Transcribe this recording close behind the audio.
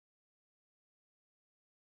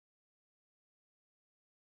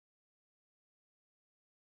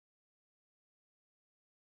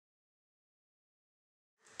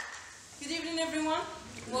afternoon, everyone.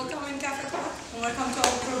 Welcome in Cafe Talk and welcome to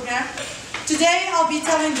our program. Today I'll be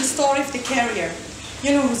telling the story of the carrier.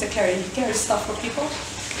 You know who's a carrier? He carries stuff for people.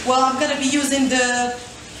 Well, I'm going to be using the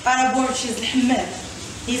Arab word, which is el-Ahmed.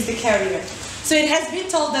 He's the carrier. So it has been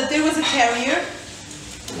told that there was a carrier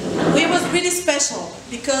who was really special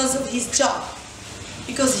because of his job.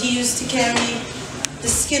 Because he used to carry the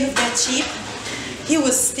skin of that sheep. He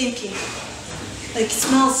was stinky. Like, it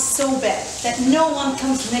smells so bad that no one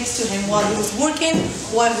comes next to him while he was working,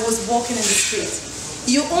 while he was walking in the street.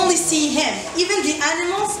 You only see him. Even the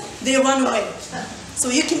animals, they run away. So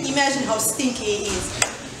you can imagine how stinky he is.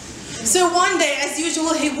 So one day, as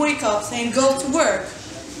usual, he wakes up and goes to work.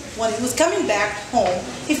 When he was coming back home,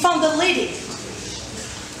 he found a lady.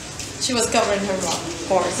 She was covering her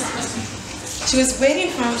horse. She was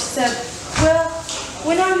waiting for him. She said, "Well,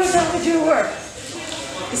 when are you done with your work?"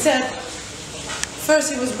 He said,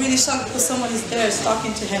 first he was really shocked because someone is there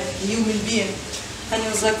talking to him, a human being. And he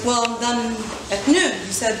was like, "Well, I'm done at noon."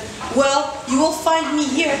 He said, "Well, you will find me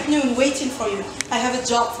here at noon waiting for you. I have a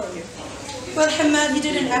job for you." Well, Ahmed, he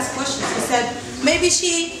didn't ask questions. He said, maybe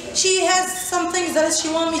she has some things that she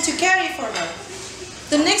wants me to carry for her.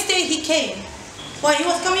 The next day he came. While he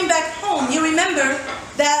was coming back home, he remembered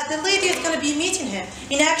that the lady is going to be meeting him.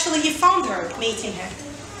 And actually he found her meeting him.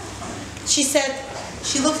 She said,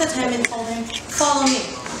 she looked at him and told him, "Follow me."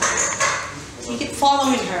 He kept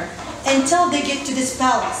following her until they get to this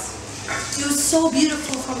palace. It was so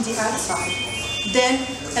beautiful from the outside. Then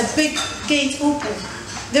a big gate opened.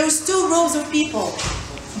 There was 2 rows of people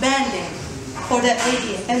banding for that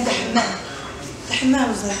lady and the Ahmed. The Ahmed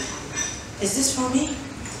was like, "Is this for me?"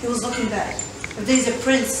 He was looking back. If there's a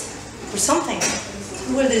prince or something,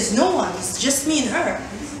 where there's no one, it's just me and her.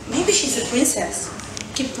 Maybe she's a princess.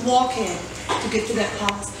 Kept walking to get to that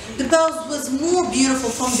palace. The palace was more beautiful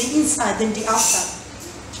from the inside than the outside.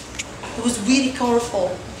 It was really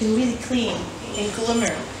colorful and really clean and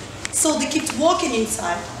glimmer. So they kept walking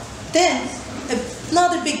inside. Then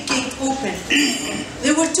another big gate opened.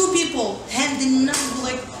 There were 2 people having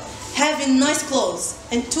nice clothes,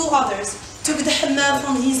 and 2 others took the Ahmed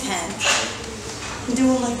from his hand. And they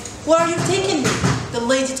were like, "Where are you taking me?" The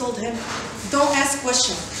lady told him, "Don't ask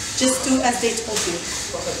questions. Just do as they told you."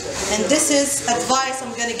 And this is advice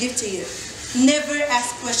I'm going to give to you. Never ask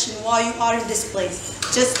questions while you are in this place.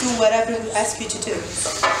 Just do whatever we ask you to do.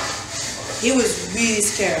 He was really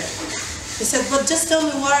scared. He said, "But just tell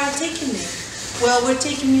me, where are you taking me?" "Well, we're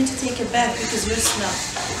taking you to take a bath because you smell.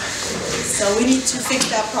 So we need to fix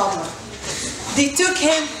that problem." They took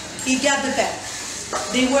him, he got the bath.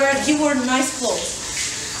 He wore nice clothes.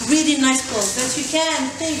 Really nice clothes, that you can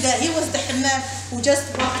think that he was the Ahmed who just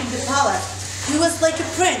walked in the palace. He was like a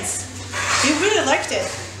prince. He really liked it.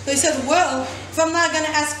 So he said, "Well, if I'm not going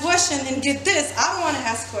to ask questions and get this, I don't want to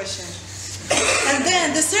ask questions." And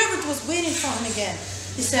then the servant was waiting for him again.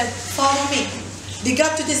 He said, "Follow me." They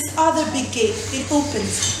got to this other big gate. It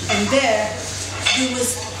opens, and there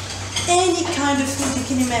was any kind of food you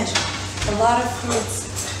can imagine. A lot of fruits,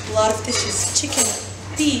 a lot of dishes, chicken,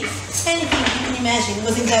 beef, anything you can imagine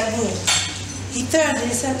was in that room. He turned and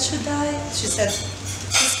he said, "Should I?" She said,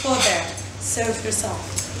 "Just go there, serve yourself.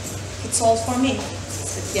 It's all for me." He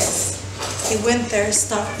said, "Yes." He went there,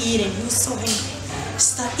 started eating. He was so hungry.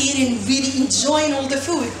 Started eating, really enjoying all the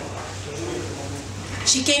food.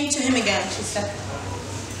 She came to him again. She said,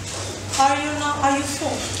 Are you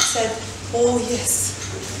full?" He said, "Oh yes,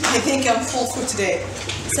 I think I'm full for today."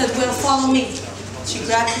 He said, "Well, follow me." She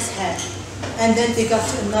grabbed his hand. And then they got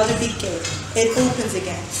to another big gate. It opens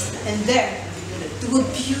again. And there were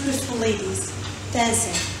beautiful ladies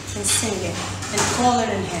dancing and singing and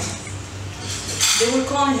calling him. They were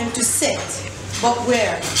calling him to sit. But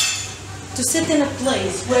where? To sit in a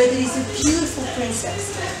place where there is a beautiful princess.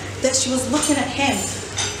 That she was looking at him.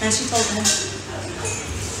 And she told him,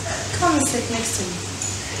 "Come and sit next to me."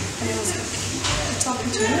 And he was like, "You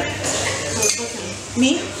talking to me?" He was looking at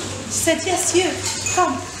me. She said, "Yes, you.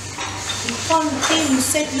 Come." He came and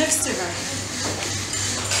sat next to her.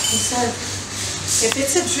 He said, "If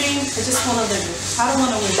it's a dream, I just want to live it. I don't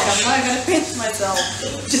want to wake up. I'm not going to pinch myself.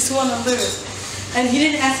 Just want to live it." And he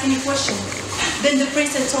didn't ask any questions. Then the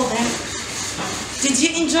princess told him, "Did you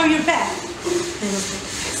enjoy your bath?" And he was like,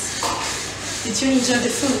 "Yes." "Did you enjoy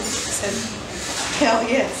the food?" He said, "Hell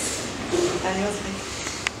yes." And he was like,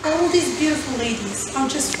 "All these beautiful ladies are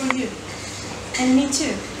just for you. And me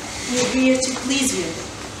too. We're here to please you."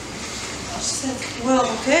 She said, "Well,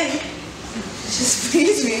 okay, just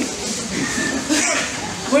please me."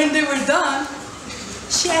 When they were done,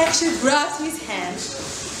 she actually grabbed his hand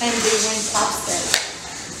and they went upstairs.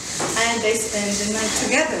 And they spent the night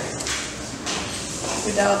together.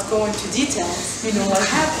 without going to details, you know what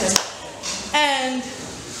happened. And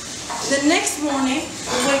the next morning,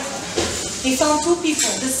 he found two people.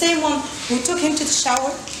 The same one who took him to the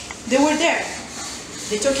shower, they were there.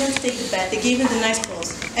 They took him to take the bath. They gave him the nice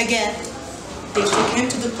clothes. Again, they took him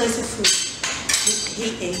to the place of food.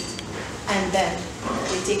 He ate. And then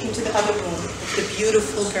they take him to the other room. The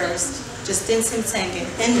beautiful girls, just dancing, singing.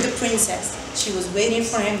 And the princess, she was waiting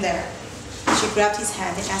for him there. She grabbed his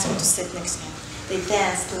hand and asked him to sit next to him. They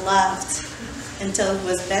danced, laughed, until it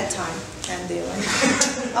was bedtime. And they went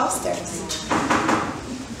upstairs.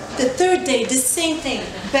 The third day, the same thing.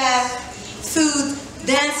 Bath, food,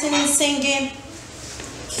 dancing and singing.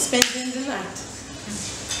 Spending the night.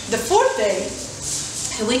 The fourth day,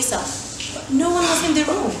 he wakes up, but no one was in the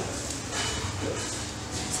room.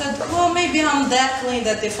 Said, well, maybe I'm that clean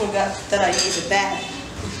that they forgot that I need a bath.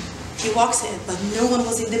 He walks in, but no one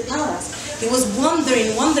was in the palace. He was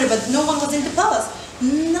wondering, but no one was in the palace.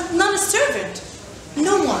 Not a servant.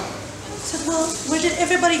 No one. Said, well, where did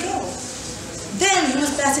everybody go? Then he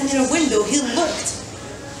was passing in a window. He looked,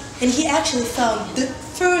 and he actually found the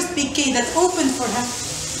first big gate that opened for him.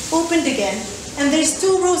 Opened again, and there's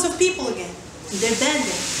 2 rows of people again. They're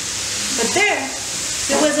dancing. But there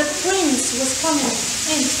was a prince who was coming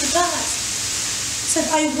into the palace.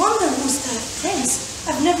 Said, I wonder who's that prince?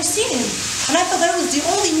 I've never seen him. And I thought I was the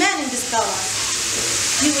only man in this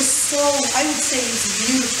palace. He was so, I would say he was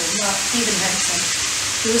beautiful, not even handsome.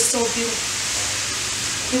 He was so beautiful.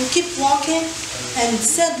 He would keep walking, and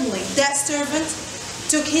suddenly that servant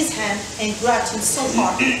took his hand and grabbed him so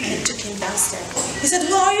hard and took him downstairs. He said,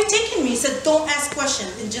 where are you taking me? He said, don't ask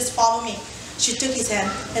questions and just follow me. She took his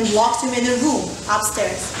hand and locked him in a room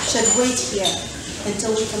upstairs. She said, wait here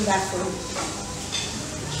until we come back for you.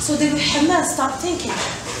 So the Ahmed stopped thinking,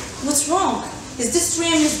 what's wrong? Is this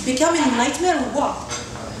dream becoming a nightmare or what?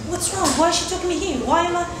 What's wrong? Why she took me here? Why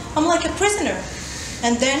am I'm like a prisoner?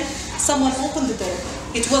 And then someone opened the door.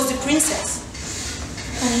 It was the princess.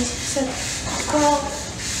 And he said, well,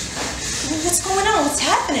 what's going on? What's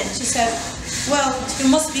happening? She said, well, you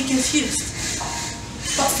must be confused.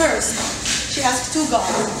 But first, she asked 2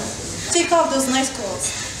 guards, take off those nice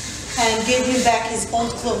clothes, and gave him back his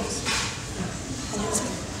old clothes. And he was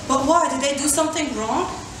like, but why? Did I do something wrong?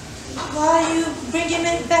 Why are you bringing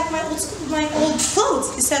back my old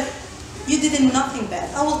clothes? He said, you did nothing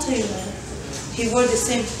bad. I will tell you later. He wore the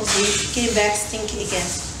same clothes. He came back stinky again.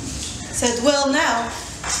 Said, well, now,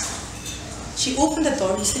 she opened the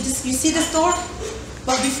door. He said, you see this door?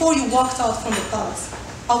 But before you walked out from the palace,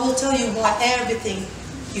 I will tell you why everything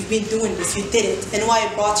you've been doing this, you did it, and why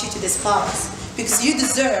I brought you to this palace. Because you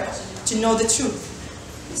deserve to know the truth.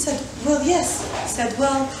 He said, well, yes. He said,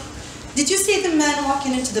 well, did you see the man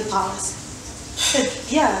walking into the palace? He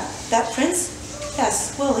said, yeah, that prince?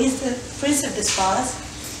 Yes, well, he's the prince of this palace,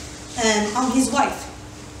 and I'm his wife.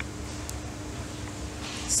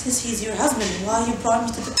 Since he's your husband, why you brought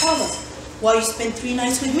me to the palace? Why you spent 3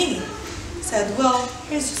 nights with me? He said, well,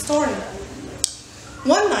 here's the story.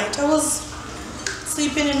 One night, I was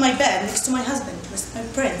sleeping in my bed next to my husband, my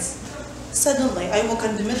prince. Suddenly, I woke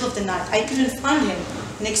in the middle of the night. I couldn't find him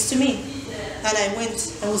next to me. And I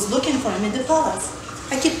was looking for him in the palace.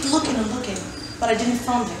 I kept looking and looking, but I didn't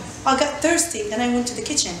find him. I got thirsty, and I went to the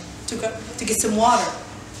kitchen to get some water.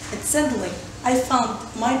 And suddenly, I found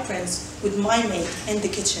my prince with my maid in the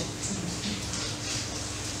kitchen.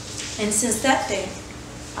 And since that day,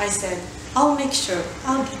 I said, I'll make sure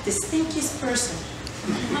I'll get the stinkiest person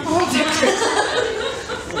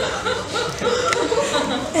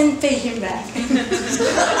and pay him back.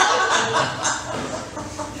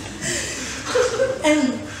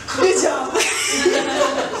 And good job.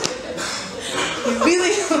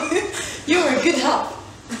 You were a good help.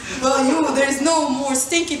 Well, there's no more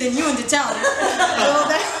stinky than you in the town. Well,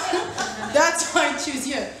 that's why I choose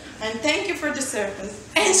you. And thank you for the service.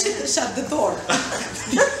 And shut the door.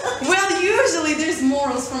 Well, usually there's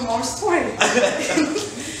morals from our story.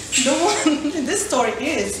 The one in this story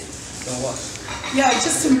is... The what? Yeah,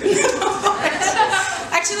 just...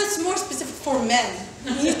 Actually, it's more specific for men.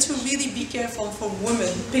 You need to really be careful for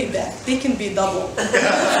women. Payback. They can be double.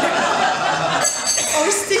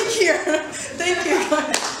 Or stinkier. Thank you,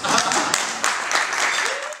 guys.